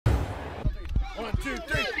1, 2,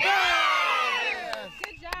 3.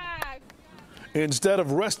 Good job. Instead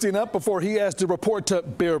of resting up before he has to report to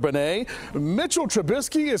Bourbonnais, Mitch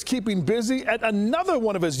Trubisky is keeping busy at another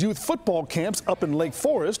one of his youth football camps up in Lake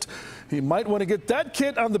Forest. He might want to get that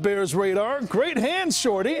kid on the Bears' radar. Great hands,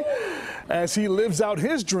 Shorty, as he lives out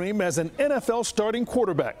his dream as an NFL starting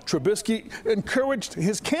quarterback. Trubisky encouraged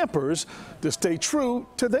his campers to stay true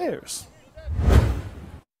to theirs.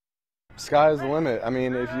 Sky's the limit. I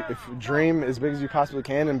mean, if you dream as big as you possibly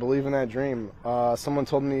can and believe in that dream. Someone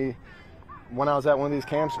told me when I was at one of these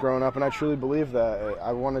camps growing up, and I truly believe that.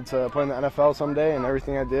 I wanted to play in the NFL someday, and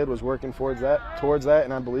everything I did was working towards that,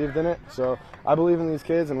 and I believed in it. So I believe in these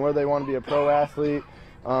kids, and whether they want to be a pro athlete,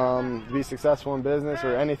 be successful in business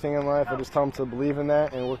or anything in life, I just tell them to believe in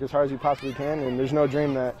that and work as hard as you possibly can. And there's no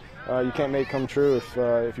dream that you can't make come true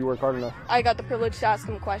if you work hard enough. I got the privilege to ask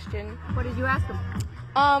him a question. What did you ask him?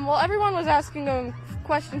 Well, everyone was asking him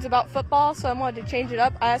questions about football, so I wanted to change it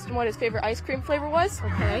up. I asked him what his favorite ice cream flavor was.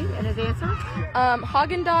 Okay, and his answer?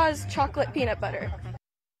 Haagen-Dazs chocolate peanut butter.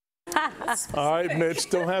 All right, Mitch,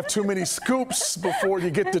 don't have too many scoops before you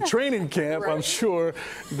get to training camp. I'm sure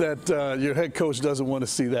that your head coach doesn't want to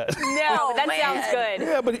see that. No, that sounds good.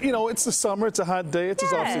 Yeah, but, you know, it's the summer. It's a hot day. It's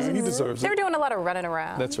his off season. He deserves it. They're doing a lot of running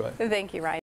around. That's right. Thank you, Ryan.